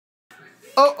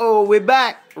Uh-oh, we're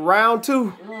back. Round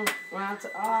 2. Round 2.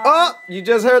 Oh, you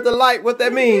just heard the light. What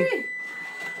that mean?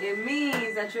 It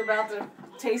means that you're about to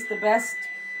taste the best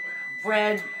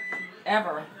bread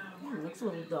ever. It looks a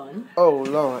little done. Oh,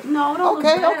 Lord. No, it don't look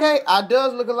bad. Okay. It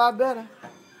does look a lot better.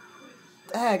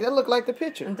 Dang, that look like the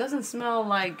picture. It doesn't smell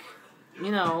like,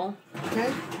 you know.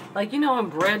 Okay. Like, you know when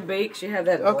bread bakes, you have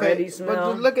that bready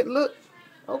smell. But look.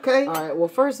 Okay. All right, well,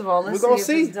 first of all, let's see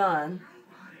if it's done.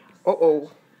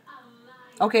 Uh-oh.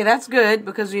 Okay, that's good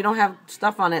because you don't have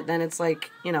stuff on it. Then it's like,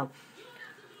 you know.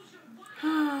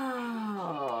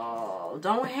 Oh,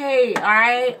 don't hate, all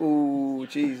right? Ooh,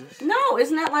 Jesus. No,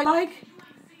 isn't that like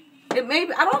it may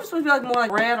be, I don't know if it's supposed to be like more like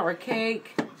bread or a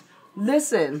cake.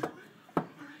 Listen.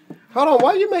 Hold on,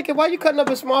 why you cutting up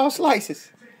in small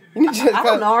slices? You just I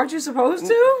don't know, aren't you supposed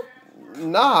to?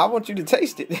 Nah, I want you to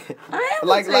taste it. I am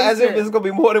like as if it's gonna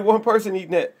be more than one person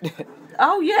eating that.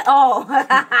 Oh yeah. Oh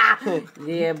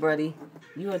yeah, buddy.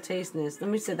 You are tasting this. Let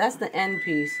me see. That's the end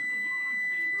piece.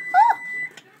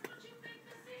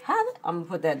 I'm gonna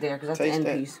put that there because that's the end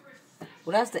piece.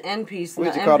 Well, that's the end piece. We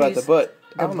used to call that the butt.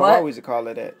 I don't know why we used to call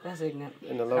it that. That's ignorant.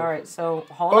 In the logo. All right, so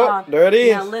hold on. There it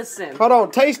is. Now listen. Hold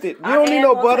on, taste it. You don't need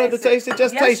no butter to taste it.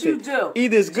 Just taste it. Yes, you do.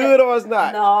 Either it's good or it's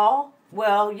not. No.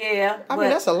 Well, yeah. I mean,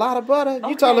 that's a lot of butter.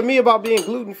 You telling me about being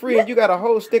gluten free and you got a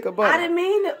whole stick of butter. I didn't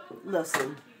mean to.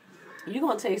 Listen. You're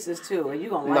going to taste this too, and you're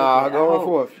going to like it. Nah, go on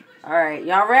forth. All right,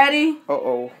 y'all ready?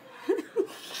 Uh-oh.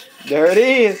 There it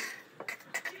is.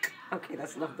 Okay,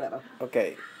 that's enough better.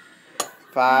 Okay.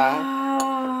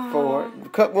 5, 4.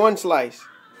 Cut one slice.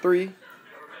 3,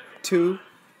 2.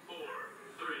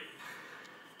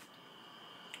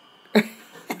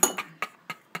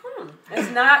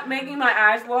 It's not making my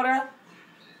eyes water.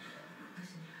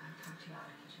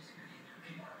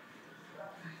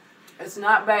 It's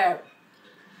not bad.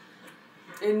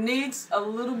 It needs a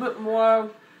little bit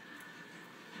more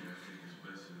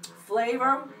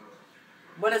flavor,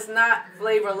 but it's not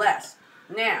flavorless.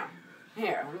 Now,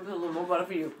 here, let me put a little more butter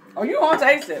for you. Oh, you want to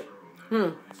taste it?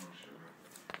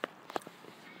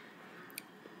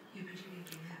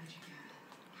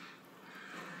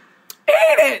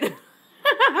 Eat it!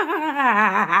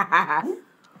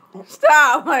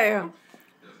 Stop, man.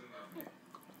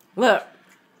 Look.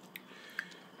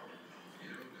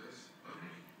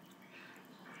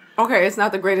 Okay, it's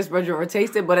not the greatest bread you ever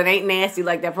tasted, but it ain't nasty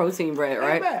like that protein bread,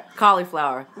 right? Bad.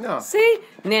 Cauliflower. No. See?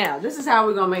 Now, this is how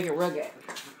we're going to make it real good.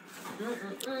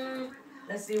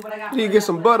 Let's see what I got. You get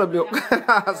some buttermilk.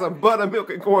 Some buttermilk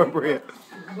and cornbread.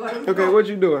 Okay, what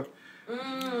you doing?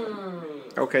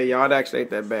 Okay, y'all, it actually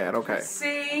ain't that bad. Okay.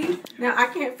 See? Now,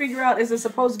 I can't figure out, is it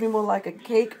supposed to be more like a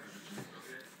cake?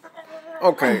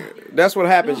 Okay, that's what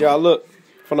happens, y'all. Look,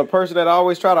 from the person that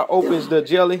always try to open the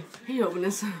jelly. He opened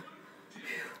this.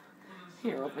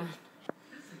 Here, open.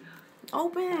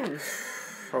 Open.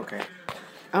 Okay.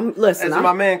 Listen. As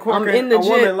my man Corker, I'm in the a gym.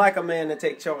 woman like a man to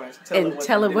take charge.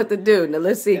 Tell him what to do. Now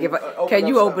let's see. Can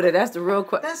you open it? That's the real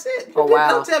question. That's it. Oh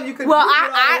wow. Well,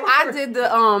 I did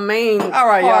the main. All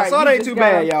right, y'all. So it ain't too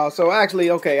bad, y'all. So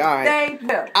actually, okay, all right. Thank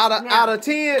you. Out of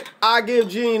 10, I give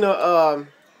Gene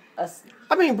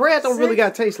I mean, bread don't really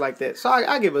got taste like that, so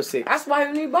I give a 6. That's why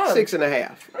you need butter.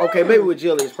 6.5. Okay, maybe with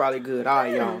jelly it's probably good. All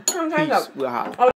right, y'all. Peace. We'll holler.